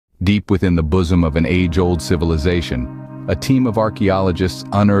Deep within the bosom of an age-old civilization, a team of archaeologists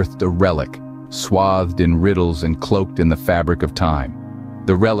unearthed a relic, swathed in riddles and cloaked in the fabric of time.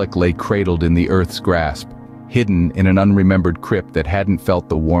 The relic lay cradled in the earth's grasp, hidden in an unremembered crypt that hadn't felt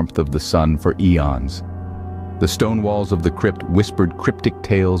the warmth of the sun for eons. The stone walls of the crypt whispered cryptic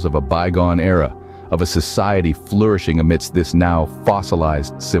tales of a bygone era, of a society flourishing amidst this now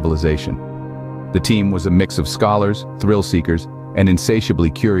fossilized civilization. The team was a mix of scholars, thrill-seekers, and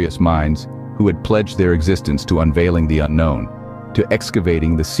insatiably curious minds who had pledged their existence to unveiling the unknown, to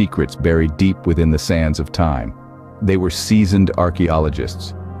excavating the secrets buried deep within the sands of time. They were seasoned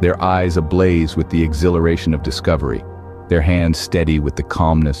archaeologists, their eyes ablaze with the exhilaration of discovery, their hands steady with the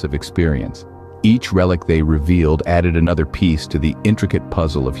calmness of experience. Each relic they revealed added another piece to the intricate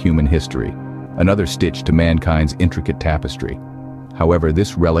puzzle of human history, another stitch to mankind's intricate tapestry. However,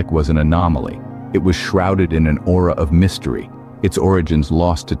 this relic was an anomaly. It was shrouded in an aura of mystery, its origins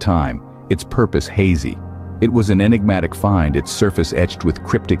lost to time, its purpose hazy. It was an enigmatic find, its surface etched with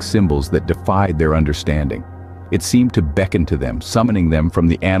cryptic symbols that defied their understanding. It seemed to beckon to them, summoning them from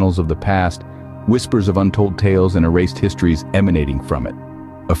the annals of the past, whispers of untold tales and erased histories emanating from it.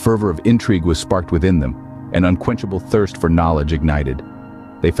 A fervor of intrigue was sparked within them, an unquenchable thirst for knowledge ignited.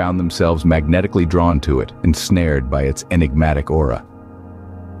 They found themselves magnetically drawn to it, ensnared by its enigmatic aura.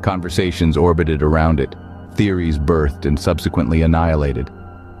 Conversations orbited around it, theories birthed and subsequently annihilated,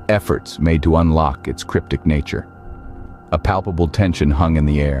 efforts made to unlock its cryptic nature. A palpable tension hung in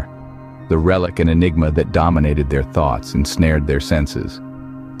the air, the relic an enigma that dominated their thoughts, ensnared their senses.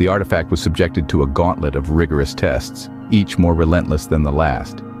 The artifact was subjected to a gauntlet of rigorous tests, each more relentless than the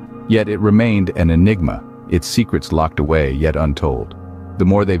last. Yet it remained an enigma, its secrets locked away yet untold. The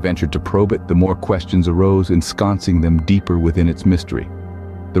more they ventured to probe it, the more questions arose, ensconcing them deeper within its mystery.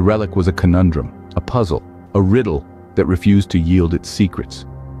 The relic was a conundrum, a puzzle, a riddle that refused to yield its secrets.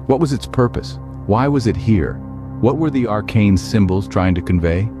 What was its purpose? Why was it here? What were the arcane symbols trying to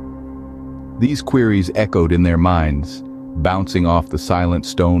convey? These queries echoed in their minds, bouncing off the silent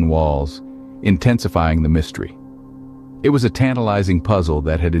stone walls, intensifying the mystery. It was a tantalizing puzzle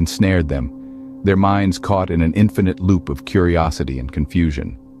that had ensnared them, their minds caught in an infinite loop of curiosity and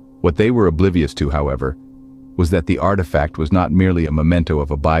confusion. What they were oblivious to, however, was that the artifact was not merely a memento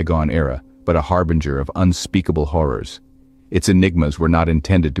of a bygone era, but a harbinger of unspeakable horrors. Its enigmas were not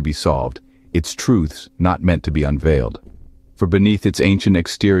intended to be solved, its truths not meant to be unveiled. For beneath its ancient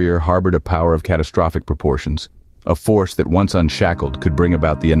exterior harbored a power of catastrophic proportions, a force that once unshackled could bring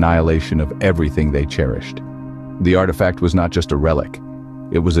about the annihilation of everything they cherished. The artifact was not just a relic,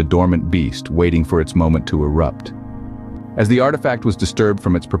 it was a dormant beast waiting for its moment to erupt. As the artifact was disturbed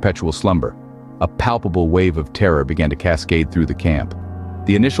from its perpetual slumber, a palpable wave of terror began to cascade through the camp.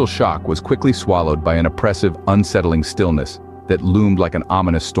 The initial shock was quickly swallowed by an oppressive, unsettling stillness that loomed like an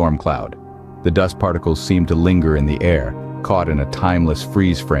ominous storm cloud. The dust particles seemed to linger in the air, caught in a timeless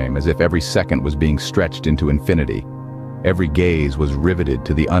freeze frame as if every second was being stretched into infinity. Every gaze was riveted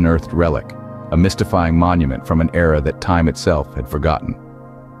to the unearthed relic, a mystifying monument from an era that time itself had forgotten.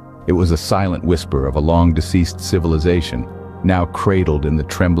 It was a silent whisper of a long-deceased civilization, now cradled in the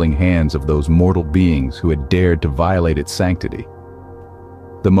trembling hands of those mortal beings who had dared to violate its sanctity.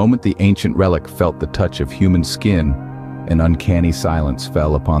 The moment the ancient relic felt the touch of human skin, an uncanny silence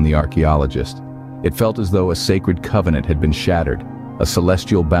fell upon the archaeologist. It felt as though a sacred covenant had been shattered, a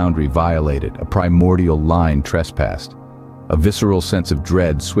celestial boundary violated, a primordial line trespassed. A visceral sense of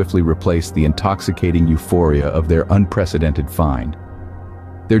dread swiftly replaced the intoxicating euphoria of their unprecedented find.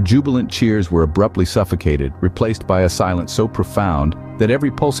 Their jubilant cheers were abruptly suffocated, replaced by a silence so profound that every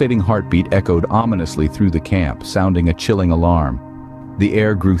pulsating heartbeat echoed ominously through the camp, sounding a chilling alarm. The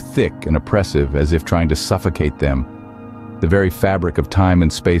air grew thick and oppressive, as if trying to suffocate them, the very fabric of time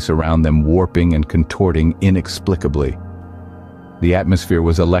and space around them warping and contorting inexplicably. The atmosphere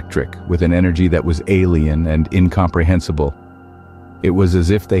was electric, with an energy that was alien and incomprehensible. It was as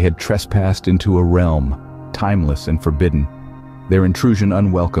if they had trespassed into a realm, timeless and forbidden, their intrusion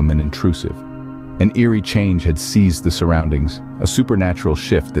unwelcome and intrusive. An eerie change had seized the surroundings, a supernatural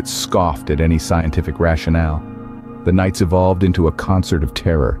shift that scoffed at any scientific rationale. The nights evolved into a concert of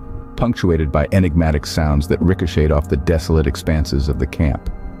terror, punctuated by enigmatic sounds that ricocheted off the desolate expanses of the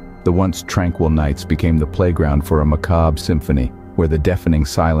camp. The once tranquil nights became the playground for a macabre symphony, where the deafening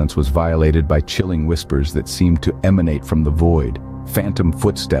silence was violated by chilling whispers that seemed to emanate from the void, phantom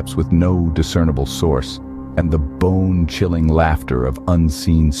footsteps with no discernible source, and the bone-chilling laughter of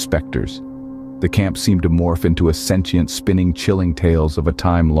unseen specters. The camp seemed to morph into a sentient, spinning, chilling tales of a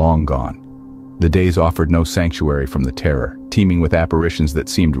time long gone. The days offered no sanctuary from the terror, teeming with apparitions that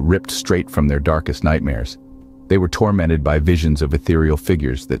seemed ripped straight from their darkest nightmares. They were tormented by visions of ethereal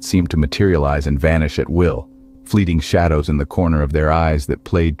figures that seemed to materialize and vanish at will, fleeting shadows in the corner of their eyes that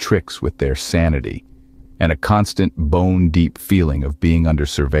played tricks with their sanity, and a constant bone-deep feeling of being under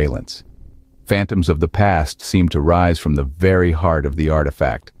surveillance. Phantoms of the past seemed to rise from the very heart of the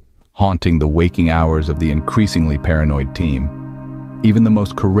artifact, haunting the waking hours of the increasingly paranoid team. Even the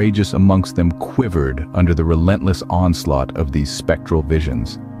most courageous amongst them quivered under the relentless onslaught of these spectral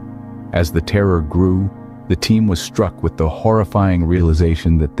visions. As the terror grew, the team was struck with the horrifying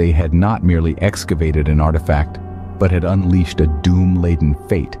realization that they had not merely excavated an artifact, but had unleashed a doom-laden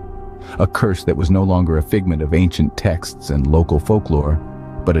fate. A curse that was no longer a figment of ancient texts and local folklore,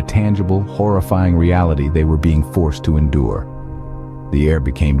 but a tangible, horrifying reality they were being forced to endure. The air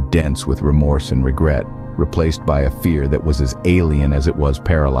became dense with remorse and regret, replaced by a fear that was as alien as it was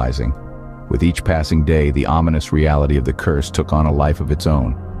paralyzing. With each passing day, the ominous reality of the curse took on a life of its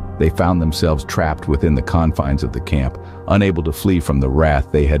own. They found themselves trapped within the confines of the camp, unable to flee from the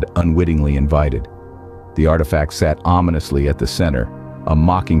wrath they had unwittingly invited. The artifact sat ominously at the center, a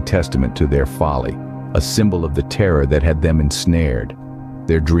mocking testament to their folly, a symbol of the terror that had them ensnared.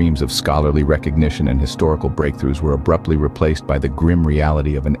 Their dreams of scholarly recognition and historical breakthroughs were abruptly replaced by the grim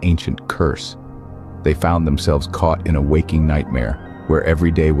reality of an ancient curse. They found themselves caught in a waking nightmare, where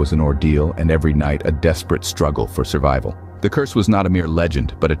every day was an ordeal and every night a desperate struggle for survival. The curse was not a mere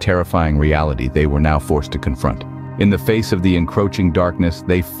legend, but a terrifying reality they were now forced to confront. In the face of the encroaching darkness,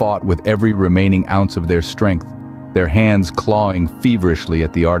 they fought with every remaining ounce of their strength, their hands clawing feverishly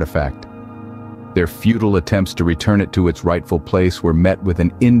at the artifact. Their futile attempts to return it to its rightful place were met with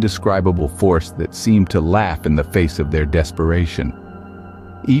an indescribable force that seemed to laugh in the face of their desperation.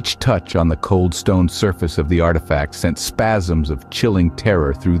 Each touch on the cold stone surface of the artifact sent spasms of chilling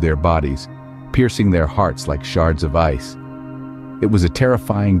terror through their bodies, piercing their hearts like shards of ice. It was a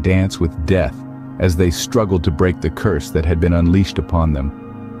terrifying dance with death as they struggled to break the curse that had been unleashed upon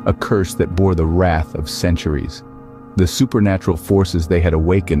them, a curse that bore the wrath of centuries. The supernatural forces they had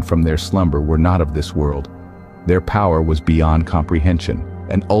awakened from their slumber were not of this world. Their power was beyond comprehension,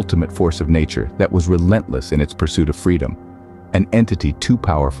 an ultimate force of nature that was relentless in its pursuit of freedom, an entity too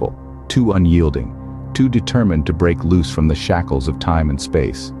powerful, too unyielding, too determined to break loose from the shackles of time and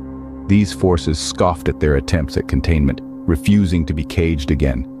space. These forces scoffed at their attempts at containment, refusing to be caged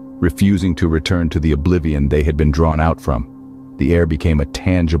again, refusing to return to the oblivion they had been drawn out from. The air became a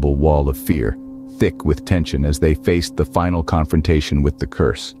tangible wall of fear, thick with tension as they faced the final confrontation with the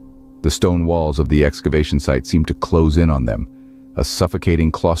curse. The stone walls of the excavation site seemed to close in on them, a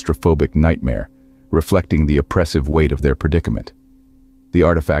suffocating claustrophobic nightmare, reflecting the oppressive weight of their predicament. The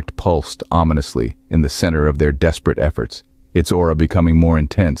artifact pulsed ominously in the center of their desperate efforts, its aura becoming more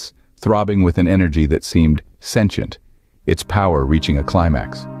intense, throbbing with an energy that seemed sentient, its power reaching a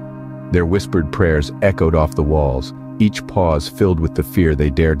climax. Their whispered prayers echoed off the walls, each pause filled with the fear they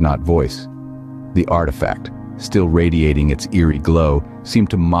dared not voice. The artifact, still radiating its eerie glow,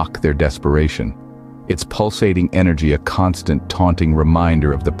 seemed to mock their desperation, its pulsating energy a constant taunting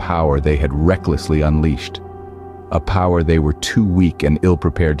reminder of the power they had recklessly unleashed, a power they were too weak and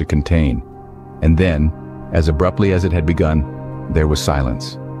ill-prepared to contain. And then, as abruptly as it had begun, there was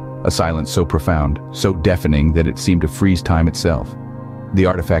silence. A silence so profound, so deafening that it seemed to freeze time itself. The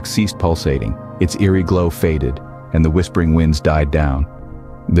artifact ceased pulsating, its eerie glow faded, and the whispering winds died down.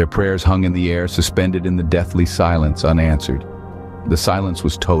 Their prayers hung in the air, suspended in the deathly silence, unanswered. The silence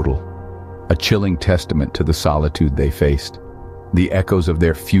was total, a chilling testament to the solitude they faced. The echoes of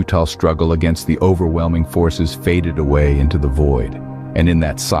their futile struggle against the overwhelming forces faded away into the void, and in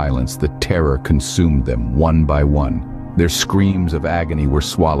that silence the terror consumed them one by one. Their screams of agony were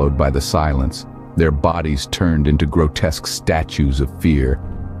swallowed by the silence, their bodies turned into grotesque statues of fear,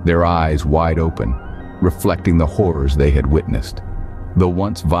 their eyes wide open, reflecting the horrors they had witnessed. The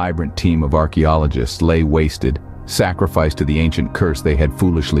once vibrant team of archaeologists lay wasted, sacrificed to the ancient curse they had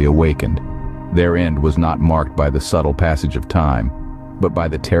foolishly awakened. Their end was not marked by the subtle passage of time, but by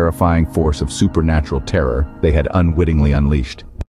the terrifying force of supernatural terror they had unwittingly unleashed.